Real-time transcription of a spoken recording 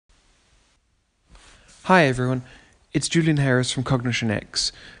Hi everyone, it's Julian Harris from Cognition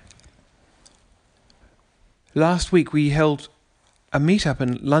X. Last week we held a meetup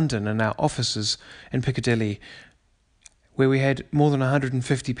in London in our offices in Piccadilly where we had more than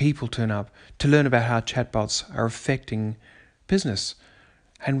 150 people turn up to learn about how chatbots are affecting business.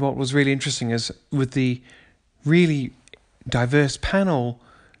 And what was really interesting is with the really diverse panel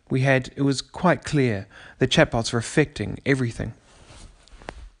we had, it was quite clear that chatbots are affecting everything.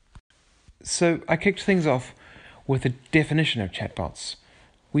 So I kicked things off with a definition of chatbots.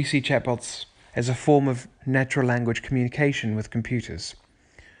 We see chatbots as a form of natural language communication with computers.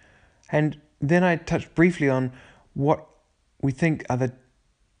 And then I touched briefly on what we think are the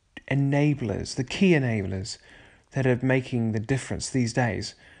enablers, the key enablers that are making the difference these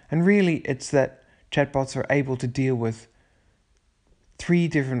days. And really it's that chatbots are able to deal with three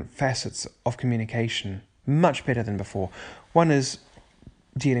different facets of communication much better than before. One is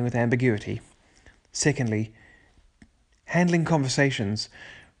dealing with ambiguity. Secondly, handling conversations.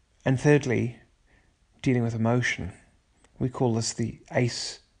 And thirdly, dealing with emotion. We call this the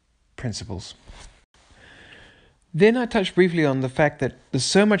ACE principles. Then I touched briefly on the fact that there's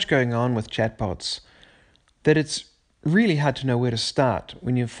so much going on with chatbots that it's really hard to know where to start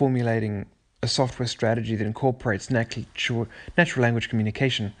when you're formulating a software strategy that incorporates natural language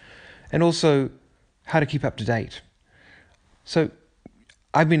communication, and also how to keep up to date. So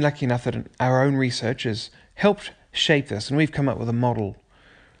I've been lucky enough that our own research has helped shape this, and we've come up with a model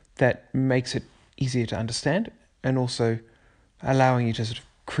that makes it easier to understand and also allowing you to sort of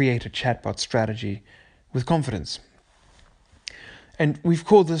create a chatbot strategy with confidence. And we've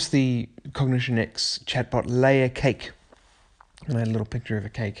called this the Cognition X chatbot layer cake. And I had a little picture of a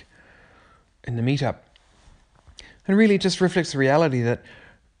cake in the meetup. And really it just reflects the reality that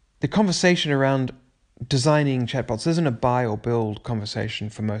the conversation around designing chatbots isn't a buy or build conversation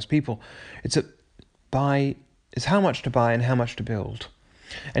for most people. It's how much to buy and how much to build.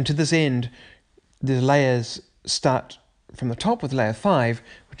 And to this end, the layers start from the top with layer 5,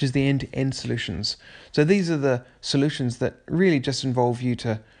 which is the end-to-end solutions. So these are the solutions that really just involve you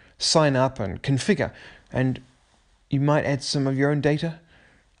to sign up and configure. And you might add some of your own data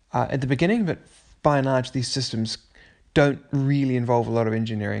at the beginning, but by and large, these systems don't really involve a lot of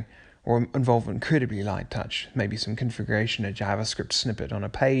engineering or involve incredibly light touch, maybe some configuration, a JavaScript snippet on a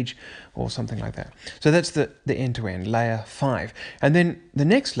page or something like that. So that's the end-to-end, layer 5. And then the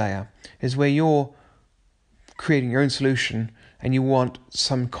next layer is where you're creating your own solution and you want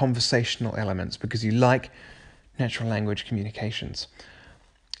some conversational elements because you like natural language communications.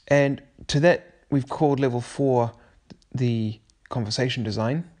 And to that, we've called level 4 the conversation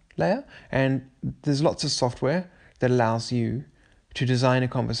design layer. And there's lots of software that allows you to design a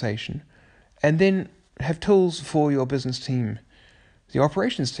conversation and then have tools for your business team, the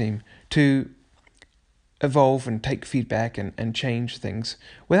operations team, to evolve and take feedback and change things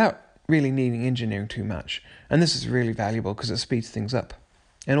without really needing engineering too much. And this is really valuable because it speeds things up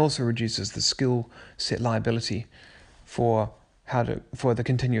and also reduces the skill set liability for the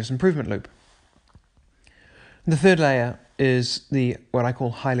continuous improvement loop. The third layer is what I call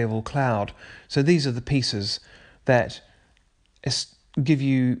high-level cloud. So these are the pieces that give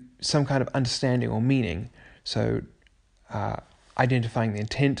you some kind of understanding or meaning. So identifying the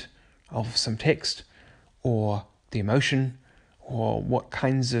intent of some text or the emotion or what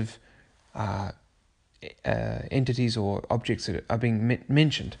kinds of entities or objects that are being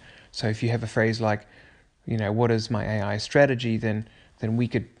mentioned. So if you have a phrase like, what is my AI strategy, then we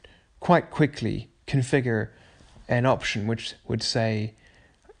could quite quickly configure an option which would say,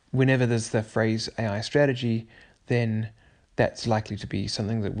 whenever there's the phrase AI strategy, then that's likely to be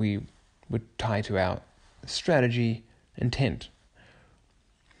something that we would tie to our strategy intent.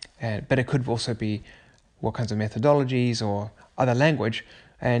 But it could also be what kinds of methodologies or other language,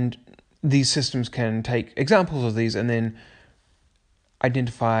 and these systems can take examples of these and then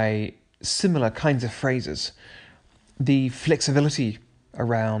identify similar kinds of phrases. The flexibility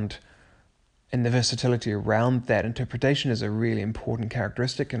around and the versatility around that interpretation is a really important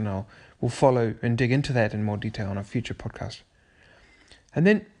characteristic, and we'll follow and dig into that in more detail on a future podcast. And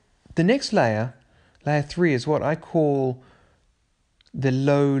then the next layer, layer 3, is what I call the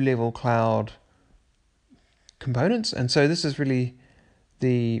low-level cloud components. And so this is really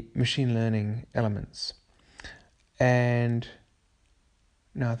the machine learning elements. And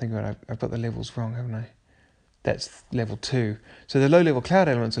now I think about it, I've got the levels wrong, haven't I? That's level 2. So the low-level cloud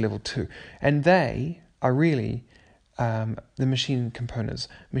elements are level 2. And they are really the machine components,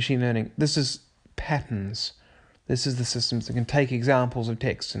 machine learning. This is patterns. This is the systems that can take examples of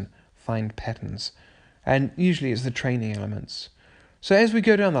text and find patterns. And usually it's the training elements. So as we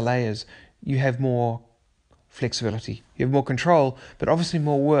go down the layers, you have more flexibility. You have more control, but obviously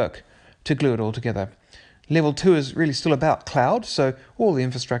more work to glue it all together. Level 2 is really still about cloud, so all the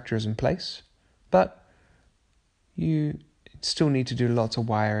infrastructure is in place, but you still need to do lots of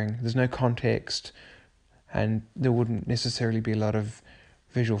wiring. There's no context, and there wouldn't necessarily be a lot of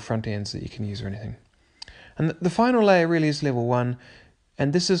visual front ends that you can use or anything. And the final layer really is level 1,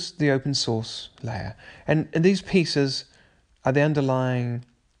 and this is the open source layer. And these pieces are the underlying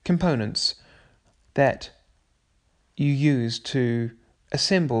components that you use to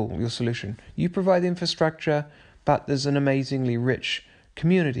assemble your solution. You provide the infrastructure, but there's an amazingly rich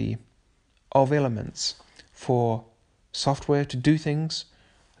community of elements for software to do things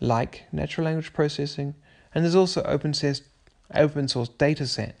like natural language processing, and there's also open source data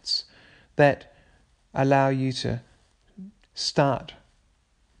sets that allow you to start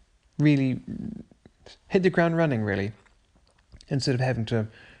really hit the ground running, really, instead of having to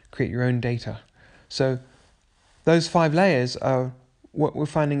create your own data. So those 5 layers are what we're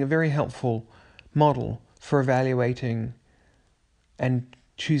finding a very helpful model for evaluating and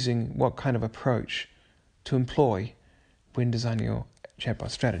choosing what kind of approach to employ when designing your chatbot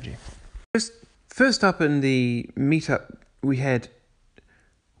strategy. First up in the meetup, we had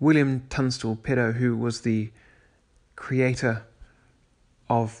William Tunstall-Pedo, who was the creator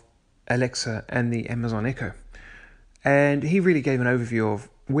of Alexa and the Amazon Echo. And he really gave an overview of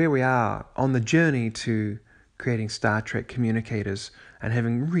where we are on the journey to creating Star Trek communicators and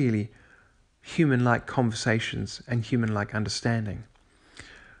having really human-like conversations and human-like understanding.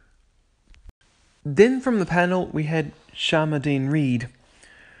 Then from the panel, we had Sharmadean Reid,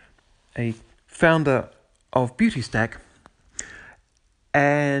 a founder of BeautyStack,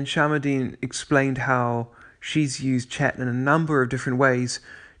 and Sharmadean explained how she's used chat in a number of different ways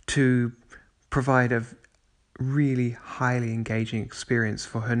to provide a really highly engaging experience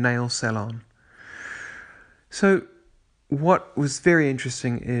for her nail salon. So what was very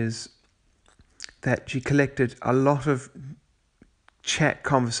interesting is that she collected a lot of chat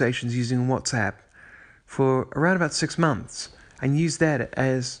conversations using WhatsApp for around about 6 months and used that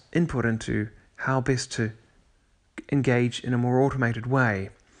as input into how best to engage in a more automated way.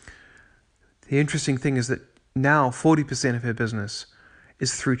 The interesting thing is that now 40% of her business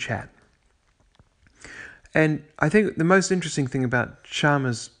is through chat. And I think the most interesting thing about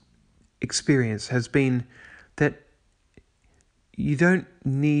Sharma's experience has been that you don't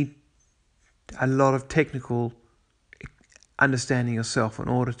need a lot of technical understanding yourself in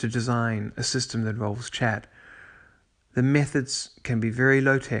order to design a system that involves chat. The methods can be very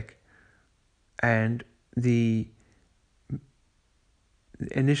low tech, and the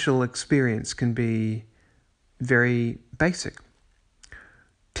initial experience can be very basic.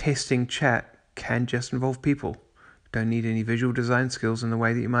 Testing chat can just involve people. Don't need any visual design skills in the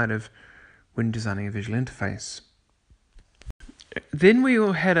way that you might have when designing a visual interface. Then we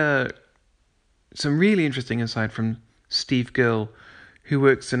all had some really interesting insight from Steve Gill, who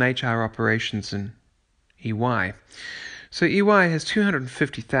works in HR operations in EY. So EY has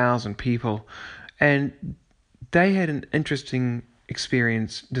 250,000 people, and they had an interesting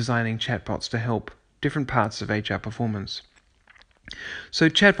experience designing chatbots to help different parts of HR performance. So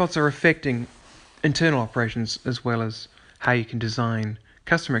chatbots are affecting internal operations as well as how you can design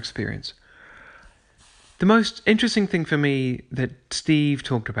customer experience. The most interesting thing for me that Steve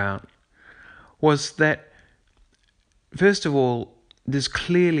talked about was that, first of all, there's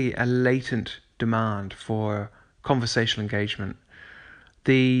clearly a latent demand for conversational engagement.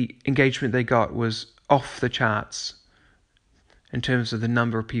 The engagement they got was off the charts in terms of the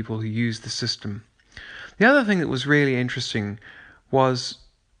number of people who used the system. The other thing that was really interesting was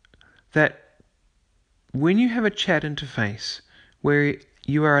that when you have a chat interface where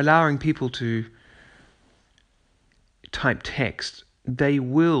you are allowing people to type text, they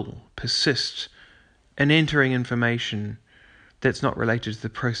will persist in entering information that's not related to the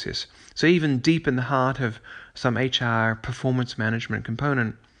process. So even deep in the heart of some HR performance management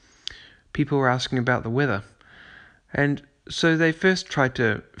component, people were asking about the weather. And so they first tried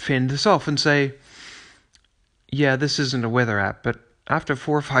to fend this off and say, yeah, this isn't a weather app. But after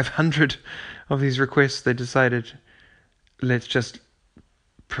 400 or 500 of these requests, they decided, let's just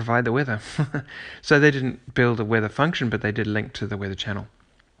provide the weather. So they didn't build a weather function, but they did link to the weather channel.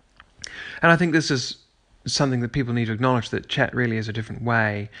 And I think this is something that people need to acknowledge, that chat really is a different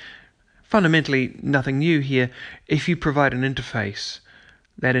way. Fundamentally, nothing new here. If you provide an interface,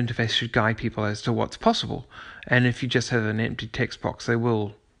 that interface should guide people as to what's possible. And if you just have an empty text box, they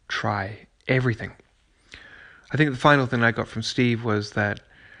will try everything. I think the final thing I got from Steve was that,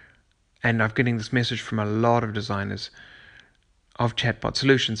 and I'm getting this message from a lot of designers of chatbot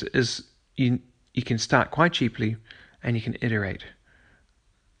solutions, is you can start quite cheaply and you can iterate.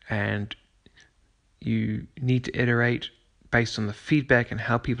 And you need to iterate based on the feedback and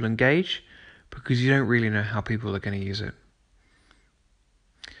how people engage, because you don't really know how people are going to use it.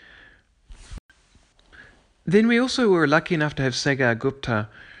 Then we also were lucky enough to have Sagar Gupta,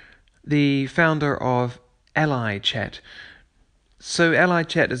 the founder of Ally Chat. So Ally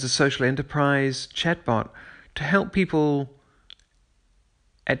Chat is a social enterprise chatbot to help people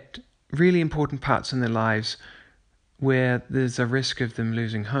at really important parts in their lives where there's a risk of them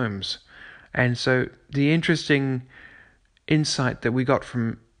losing homes. And so the interesting insight that we got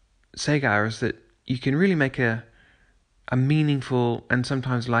from Sagar is that you can really make a meaningful and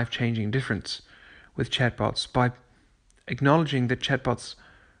sometimes life-changing difference with chatbots by acknowledging that chatbots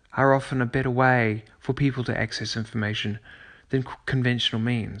are often a better way for people to access information than conventional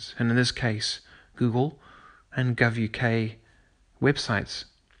means, and in this case, Google and GovUK websites.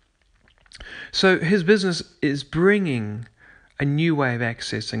 So his business is bringing a new way of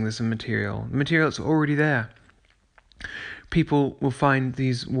accessing this material. The material that's already there. People will find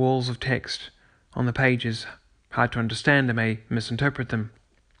these walls of text on the pages hard to understand. They may misinterpret them.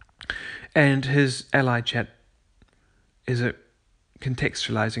 And his Ally Chat is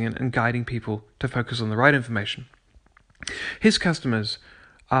contextualizing and guiding people to focus on the right information. His customers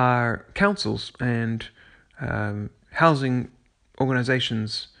are councils and housing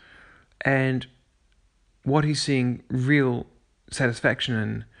organizations, and what he's seeing real satisfaction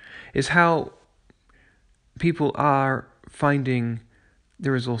in is how people are finding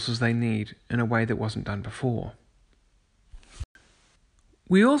the resources they need in a way that wasn't done before.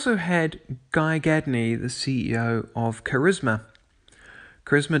 We also had Guy Gadney, the CEO of Charisma.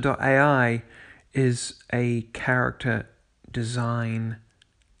 Charisma.ai is a character design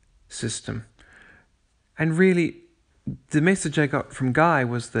system. And really, the message I got from Guy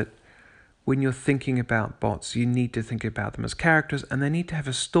was that when you're thinking about bots, you need to think about them as characters, and they need to have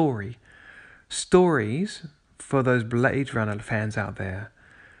a story. Stories, for those Blade Runner fans out there,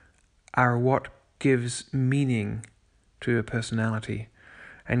 are what gives meaning to a personality.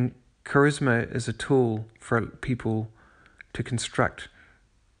 And Charisma is a tool for people to construct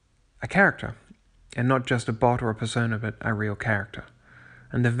a character, and not just a bot or a persona, but a real character,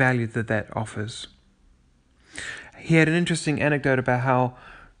 and the value that that offers. He had an interesting anecdote about how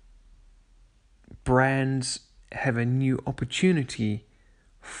brands have a new opportunity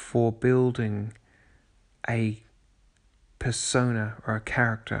for building a persona or a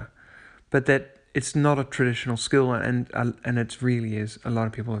character, but that it's not a traditional skill, and it really is. A lot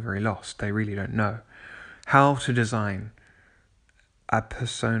of people are very lost. They really don't know how to design a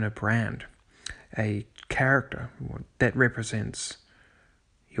persona brand, a character that represents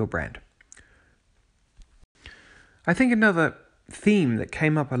your brand. I think another theme that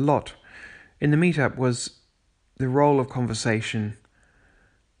came up a lot in the meetup was the role of conversation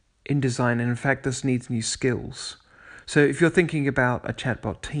in design, and in fact this needs new skills. So if you're thinking about a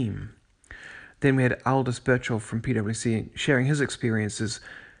chatbot team, then we had Aldous Birchall from PwC sharing his experiences,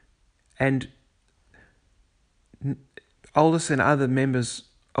 and Aldous and other members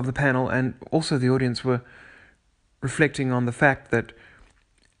of the panel and also the audience were reflecting on the fact that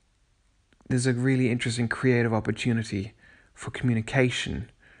there's a really interesting creative opportunity for communication,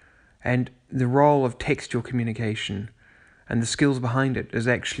 and the role of textual communication and the skills behind it is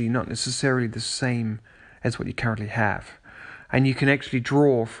actually not necessarily the same as what you currently have. And you can actually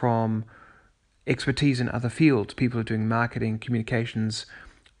draw from expertise in other fields. People are doing marketing, communications,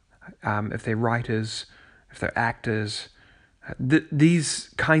 if they're writers, if they're actors.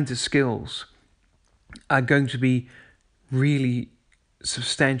 These kinds of skills are going to be really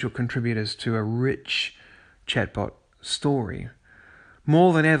substantial contributors to a rich chatbot story.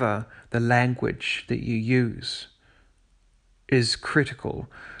 More than ever, the language that you use is critical.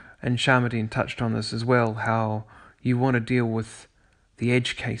 And Sharmadine touched on this as well, how you want to deal with the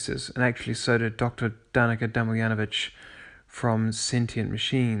edge cases. And actually so did Dr. Danica Damljanovic from Sentient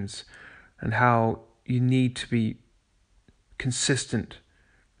Machines, and how you need to be consistent,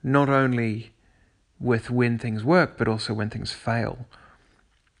 not only with when things work, but also when things fail.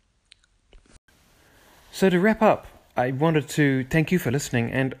 So to wrap up, I wanted to thank you for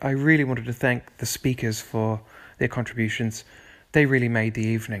listening, and I really wanted to thank the speakers for their contributions. They really made the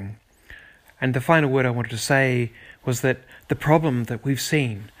evening. And the final word I wanted to say was that the problem that we've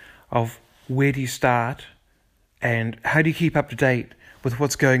seen of where do you start and how do you keep up to date with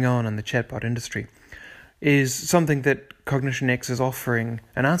what's going on in the chatbot industry is something that Cognition X is offering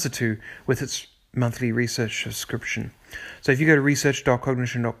an answer to with its monthly research subscription. So if you go to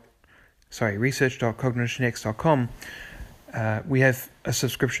research.cognitionx.com, we have a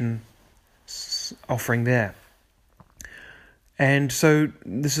subscription is offering there. And so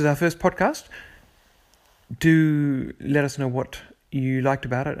this is our first podcast. Do let us know what you liked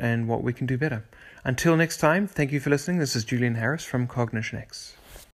about it and what we can do better. Until next time, thank you for listening. This is Julian Harris from Cognition X.